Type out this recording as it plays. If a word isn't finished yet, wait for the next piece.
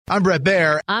I'm Brett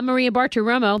Baer. I'm Maria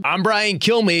Bartiromo. I'm Brian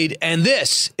Kilmeade, and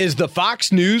this is the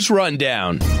Fox News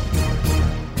Rundown.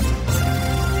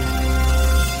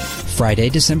 Friday,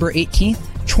 December 18th,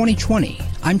 2020.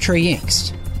 I'm Trey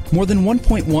Yingst. More than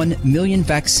 1.1 million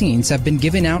vaccines have been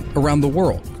given out around the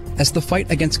world as the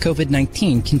fight against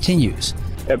COVID-19 continues.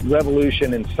 That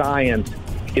revolution in science,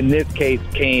 in this case,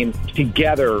 came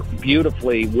together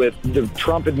beautifully with the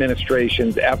Trump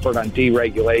administration's effort on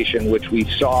deregulation, which we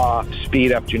saw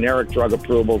speed up generic drug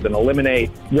approvals and eliminate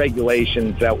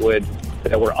regulations that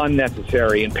were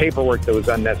unnecessary and paperwork that was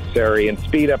unnecessary and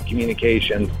speed up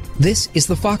communications. This is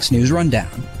the Fox News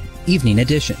Rundown, Evening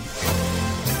Edition.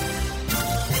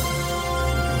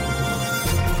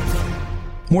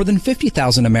 More than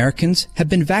 50,000 Americans have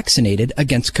been vaccinated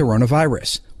against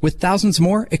coronavirus, with thousands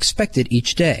more expected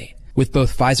each day. With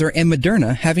both Pfizer and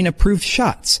Moderna having approved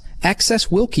shots, access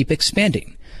will keep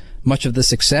expanding. Much of the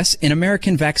success in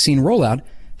American vaccine rollout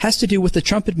has to do with the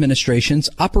Trump administration's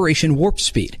Operation Warp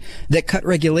Speed that cut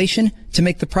regulation to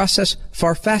make the process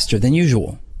far faster than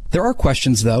usual. There are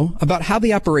questions, though, about how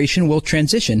the operation will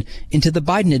transition into the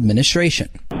Biden administration.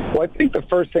 Well, I think the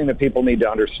first thing that people need to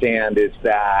understand is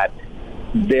that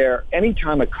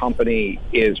anytime a company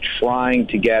is trying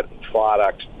to get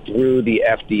product through the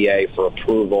FDA for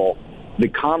approval, the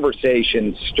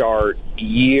conversations start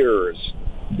years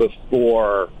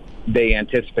before they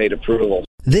anticipate approval.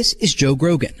 This is Joe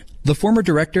Grogan, the former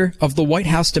director of the White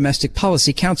House Domestic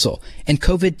Policy Council and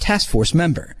COVID Task Force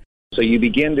member. So you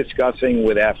begin discussing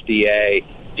with FDA,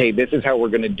 hey, this is how we're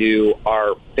going to do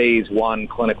our phase 1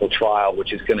 clinical trial,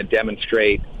 which is going to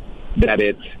demonstrate that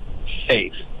it's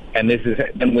safe. And this is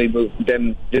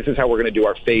how we're going to do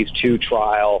our phase 2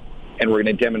 trial, and we're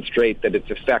going to demonstrate that it's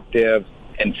effective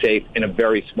and safe in a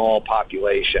very small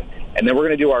population. And then we're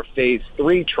going to do our phase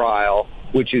 3 trial,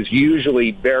 which is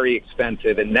usually very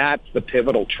expensive, and that's the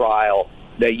pivotal trial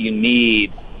that you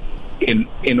need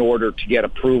in order to get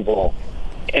approval.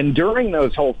 And during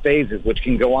those whole phases, which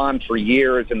can go on for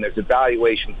years, and there's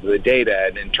evaluations of the data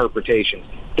and interpretations,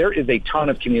 there is a ton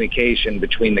of communication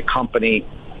between the company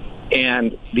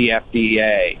and the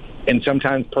FDA. And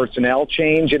sometimes personnel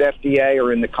change at FDA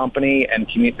or in the company, and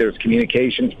there's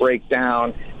communications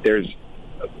breakdown. There's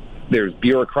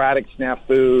bureaucratic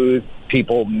snafus.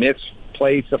 People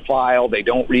misplace a file. They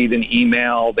don't read an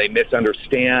email. They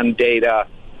misunderstand data.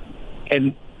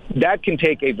 And that can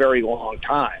take a very long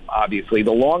time, obviously.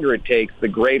 The longer it takes, the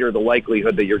greater the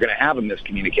likelihood that you're going to have a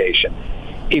miscommunication.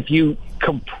 If you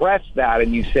compress that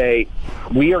and you say,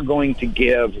 we are going to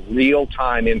give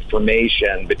real-time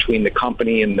information between the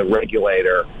company and the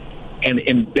regulator and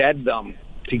embed them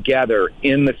together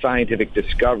in the scientific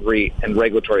discovery and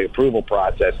regulatory approval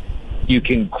process, you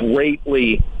can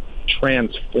greatly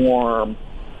transform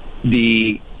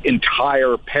the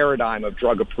entire paradigm of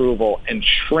drug approval and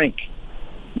shrink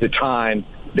the time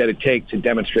that it takes to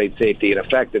demonstrate safety and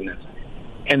effectiveness.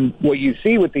 And what you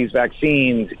see with these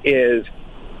vaccines is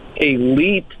a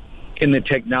leap in the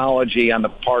technology on the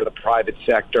part of the private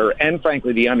sector and,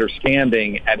 frankly, the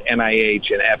understanding at NIH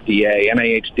and FDA.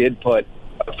 NIH did put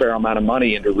a fair amount of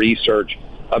money into research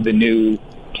of the new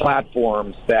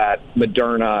platforms that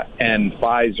Moderna and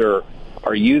Pfizer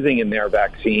are using in their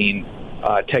vaccine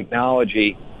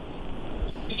technology.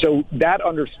 So that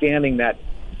understanding that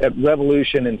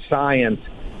revolution in science,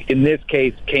 in this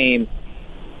case, came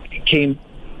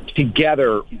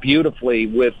together beautifully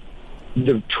with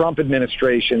the Trump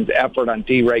administration's effort on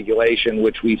deregulation,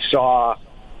 which we saw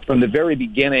from the very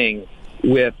beginning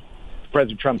with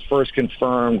President Trump's first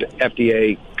confirmed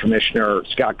FDA commissioner,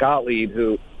 Scott Gottlieb,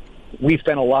 who we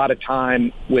spent a lot of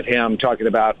time with him talking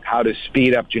about how to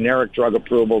speed up generic drug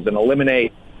approvals and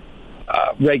eliminate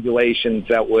regulations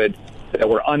that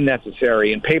were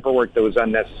unnecessary and paperwork that was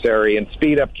unnecessary and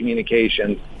speed up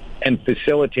communications and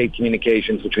facilitate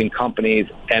communications between companies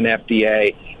and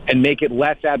FDA and make it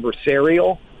less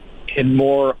adversarial and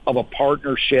more of a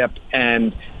partnership.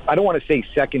 And I don't want to say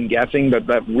second guessing, but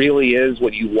that really is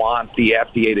what you want the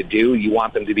FDA to do. You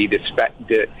want them to be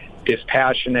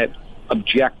dispassionate,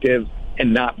 objective,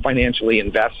 and not financially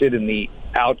invested in the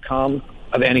outcome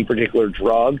of any particular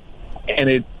drug.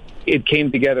 And it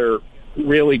came together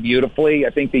really beautifully.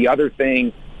 I think the other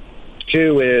thing,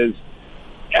 too, is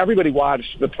everybody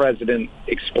watched the president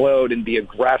explode and be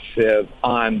aggressive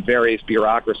on various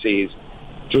bureaucracies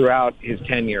throughout his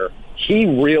tenure. He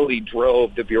really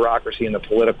drove the bureaucracy and the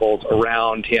politicals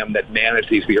around him that managed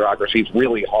these bureaucracies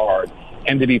really hard.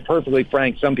 And to be perfectly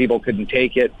frank, some people couldn't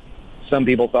take it. Some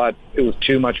people thought it was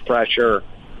too much pressure,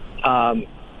 and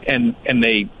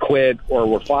they quit or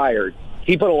were fired.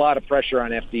 He put a lot of pressure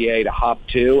on FDA to hop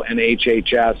to and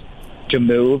HHS to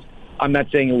move. I'm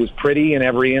not saying it was pretty in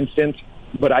every instance,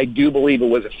 but I do believe it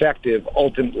was effective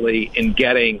ultimately in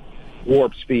getting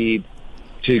Warp Speed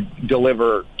to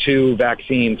deliver 2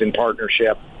 vaccines in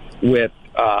partnership with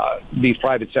these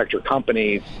private sector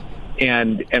companies,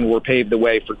 and we're paved the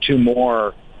way for 2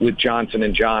 more with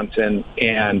Johnson & Johnson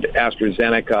and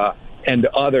AstraZeneca and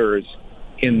others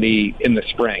in the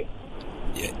spring.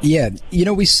 Yeah,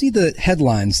 we see the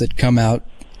headlines that come out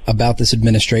about this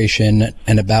administration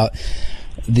and about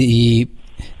the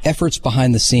efforts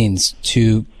behind the scenes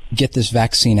to get this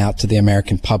vaccine out to the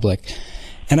American public.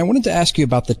 And I wanted to ask you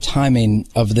about the timing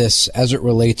of this as it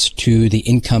relates to the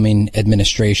incoming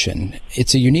administration.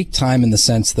 It's a unique time in the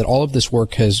sense that all of this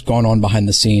work has gone on behind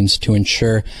the scenes to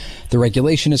ensure the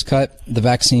regulation is cut, the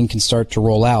vaccine can start to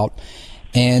roll out.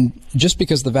 And just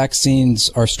because the vaccines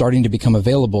are starting to become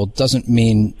available doesn't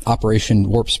mean Operation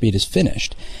Warp Speed is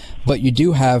finished. But you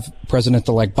do have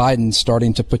President-elect Biden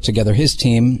starting to put together his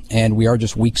team, and we are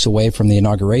just weeks away from the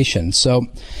inauguration. So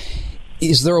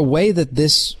is there a way that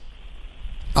this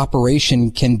operation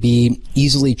can be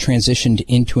easily transitioned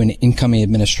into an incoming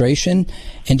administration?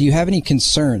 And do you have any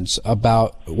concerns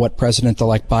about what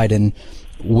President-elect Biden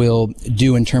will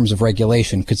do in terms of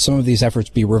regulation? Could some of these efforts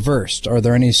be reversed? Are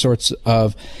there any sorts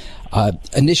of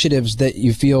initiatives that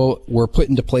you feel were put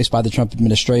into place by the Trump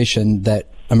administration that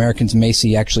Americans may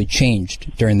see actually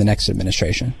changed during the next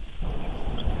administration?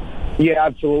 Yeah,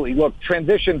 absolutely. Look,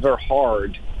 transitions are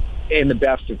hard in the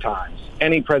best of times.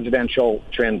 Any presidential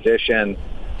transition,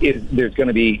 there's going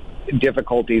to be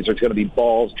difficulties. There's going to be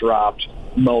balls dropped.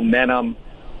 Momentum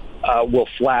will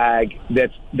flag.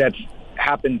 That's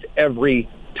happened every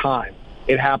time.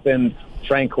 It happened,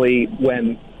 frankly,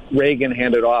 when Reagan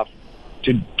handed off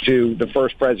to the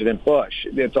first President Bush.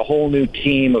 It's a whole new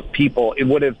team of people.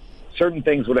 Certain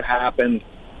things would have happened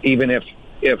even if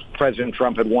President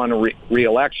Trump had won a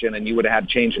re-election and you would have had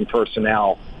change in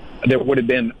personnel. There would have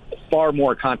been far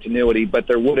more continuity, but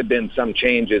there would have been some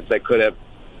changes that could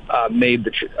have made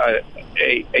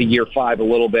a year 5 a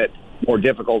little bit more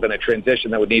difficult in a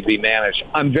transition that would need to be managed.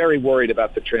 I'm very worried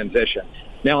about the transition.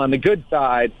 Now, on the good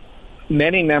side,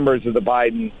 many members of the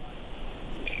Biden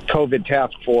COVID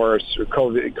task force or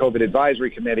COVID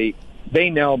advisory committee, they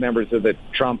know members of the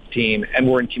Trump team, and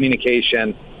we're in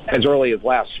communication as early as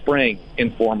last spring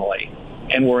informally.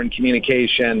 And we're in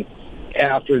communication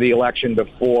after the election,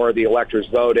 before the electors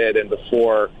voted and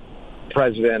before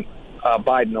President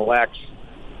Biden-elect's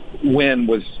win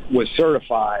was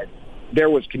certified. There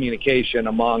was communication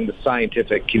among the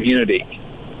scientific community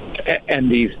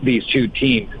and these 2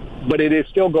 teams. But it is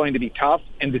still going to be tough,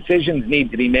 and decisions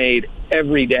need to be made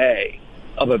every day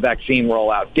of a vaccine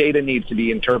rollout. Data needs to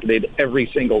be interpreted every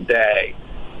single day.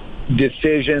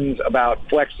 Decisions about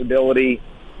flexibility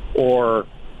or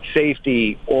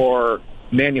safety or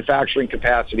manufacturing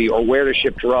capacity or where to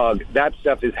ship drug, that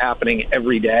stuff is happening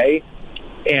every day.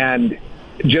 And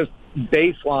just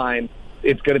baseline,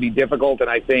 it's going to be difficult, and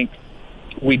I think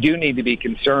we do need to be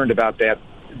concerned about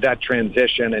that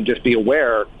transition and just be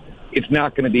aware it's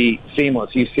not going to be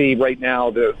seamless. You see right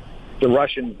now the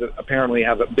Russians apparently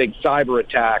have a big cyber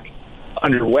attack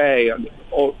underway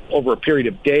over a period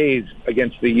of days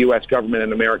against the U.S. government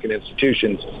and American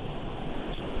institutions.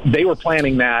 They were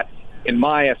planning that, in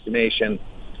my estimation,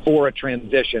 for a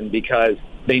transition because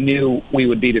they knew we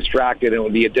would be distracted and it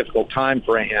would be a difficult time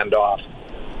for a handoff.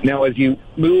 Now, as you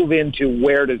move into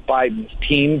where does Biden's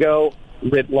team go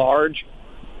writ large,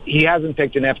 he hasn't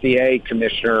picked an FDA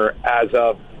commissioner as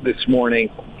of this morning.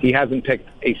 He hasn't picked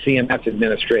a CMS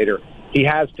administrator. He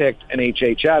has picked an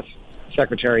HHS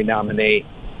secretary nominee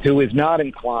who is not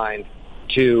inclined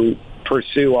to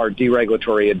pursue our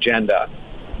deregulatory agenda.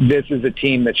 This is a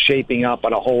team that's shaping up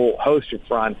on a whole host of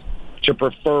fronts to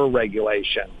prefer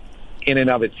regulation in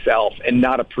and of itself and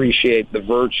not appreciate the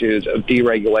virtues of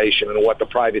deregulation and what the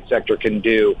private sector can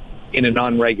do in an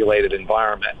unregulated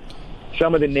environment.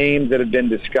 Some of the names that have been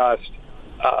discussed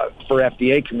for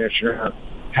FDA commissioner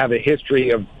have a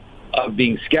history of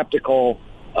being skeptical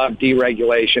of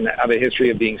deregulation, have a history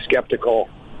of being skeptical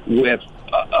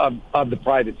of the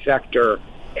private sector,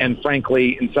 and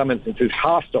frankly, in some instances,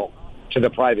 hostile to the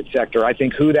private sector. I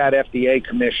think who that FDA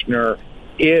commissioner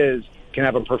is can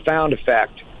have a profound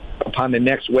effect upon the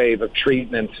next wave of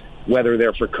treatments, whether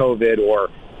they're for COVID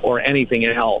or anything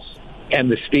else,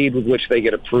 and the speed with which they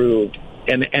get approved.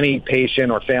 And any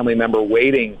patient or family member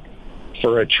waiting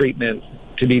for a treatment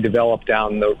to be developed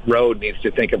down the road needs to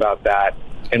think about that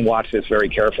and watch this very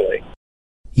carefully.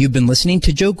 You've been listening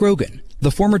to Joe Grogan,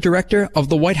 the former director of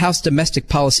the White House Domestic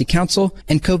Policy Council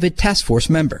and COVID Task Force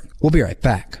member. We'll be right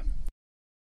back.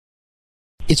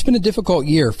 It's been a difficult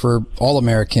year for all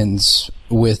Americans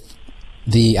with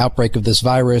the outbreak of this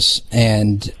virus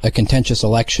and a contentious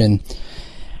election,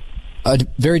 a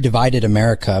very divided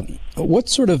America, what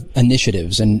sort of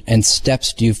initiatives and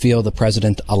steps do you feel the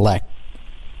president-elect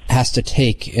has to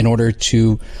take in order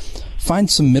to find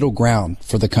some middle ground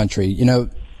for the country? You know,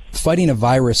 fighting a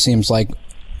virus seems like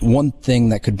one thing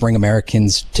that could bring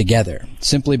Americans together,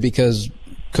 simply because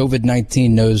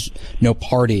COVID-19 knows no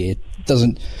party. It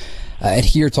doesn't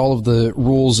adhere to all of the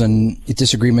rules and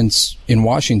disagreements in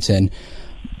Washington,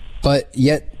 but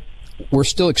yet we're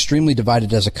still extremely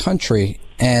divided as a country.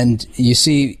 And you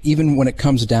see, even when it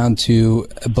comes down to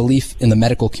a belief in the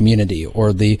medical community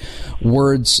or the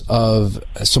words of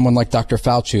someone like Dr.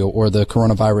 Fauci or the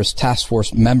coronavirus task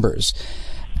force members,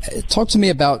 talk to me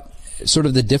about sort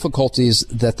of the difficulties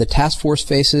that the task force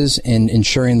faces in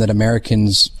ensuring that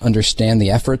Americans understand the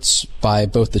efforts by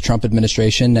both the Trump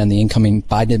administration and the incoming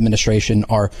Biden administration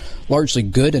are largely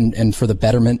good and for the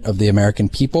betterment of the American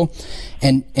people.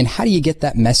 And how do you get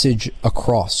that message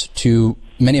across to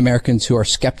many Americans who are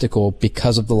skeptical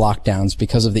because of the lockdowns,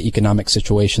 because of the economic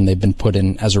situation they've been put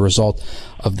in as a result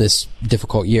of this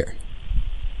difficult year?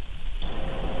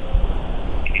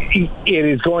 It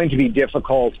is going to be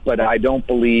difficult, but I don't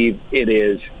believe it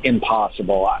is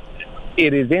impossible.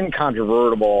 It is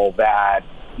incontrovertible that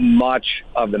much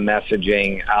of the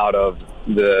messaging out of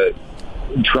the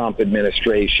Trump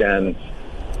administration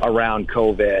around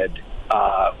COVID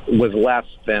was less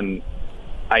than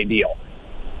ideal.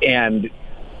 And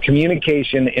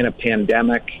communication in a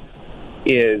pandemic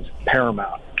is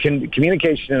paramount.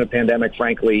 Communication in a pandemic,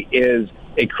 frankly, is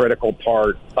a critical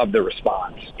part of the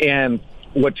response. And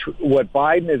what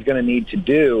Biden is going to need to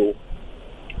do,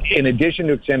 in addition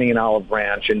to extending an olive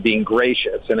branch and being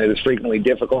gracious, and it is frequently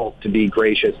difficult to be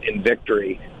gracious in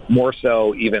victory, more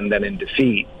so even than in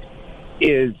defeat,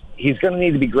 is he's going to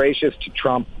need to be gracious to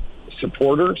Trump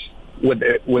supporters,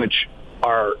 which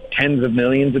are tens of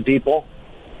millions of people.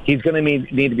 He's going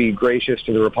to need to be gracious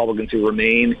to the Republicans who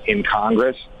remain in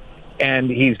Congress, and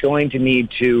he's going to need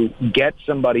to get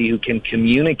somebody who can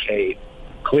communicate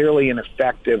clearly and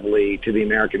effectively to the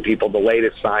American people the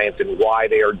latest science and why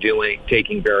they are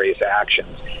taking various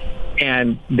actions.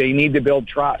 And they need to build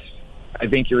trust. I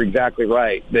think you're exactly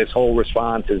right. This whole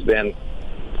response has been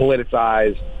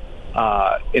politicized,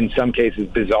 in some cases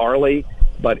bizarrely,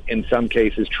 but in some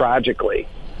cases tragically.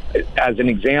 As an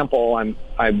example,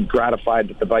 I'm gratified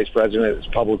that the vice president is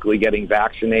publicly getting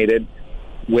vaccinated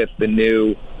with the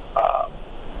new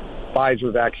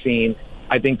Pfizer vaccine.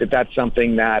 I think that that's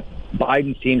something that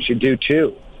Biden's team should do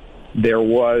too. There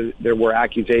were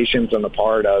accusations on the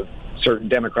part of certain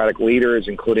Democratic leaders,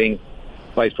 including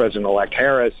Vice President-elect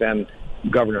Harris and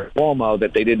Governor Cuomo,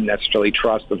 that they didn't necessarily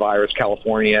trust the virus.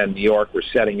 California and New York were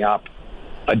setting up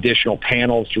additional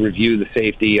panels to review the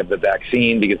safety of the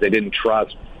vaccine because they didn't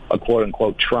trust a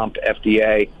quote-unquote Trump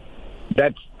FDA.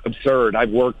 That's absurd.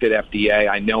 I've worked at FDA.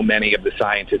 I know many of the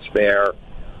scientists there.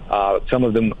 Some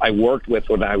of them I worked with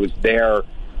when I was there,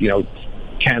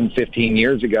 10, 15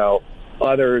 years ago.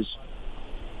 Others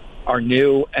are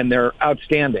new, and they're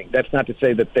outstanding. That's not to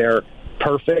say that they're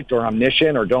perfect or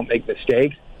omniscient or don't make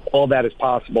mistakes. All that is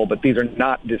possible, but these are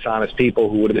not dishonest people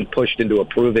who would have been pushed into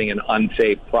approving an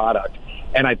unsafe product.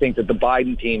 And I think that the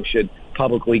Biden team should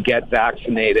publicly get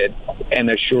vaccinated and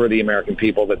assure the American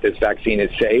people that this vaccine is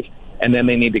safe. And then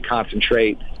they need to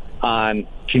concentrate on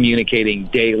communicating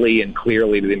daily and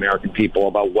clearly to the American people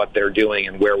about what they're doing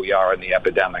and where we are in the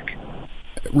epidemic.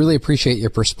 Really appreciate your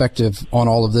perspective on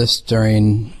all of this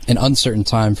during an uncertain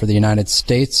time for the United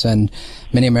States, and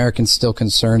many Americans still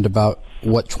concerned about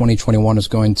what 2021 is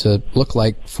going to look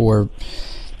like for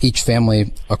each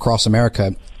family across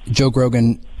America. Joe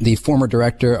Grogan, the former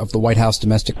director of the White House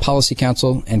Domestic Policy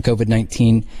Council and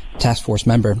COVID-19 Task Force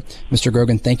member. Mr.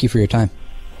 Grogan, thank you for your time.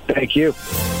 Thank you.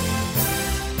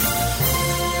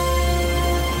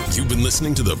 You've been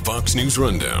listening to the Fox News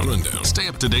Rundown. Stay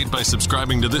up to date by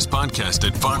subscribing to this podcast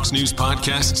at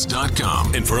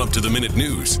foxnewspodcasts.com. And for up-to-the-minute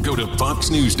news, go to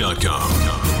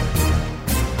foxnews.com.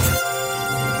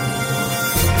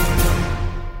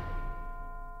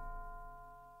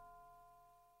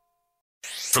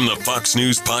 From the Fox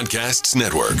News Podcasts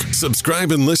Network,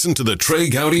 subscribe and listen to the Trey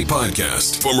Gowdy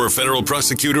Podcast. Former federal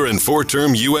prosecutor and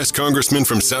four-term U.S. Congressman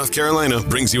from South Carolina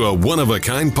brings you a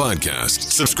one-of-a-kind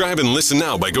podcast. Subscribe and listen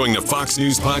now by going to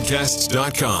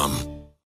foxnewspodcasts.com.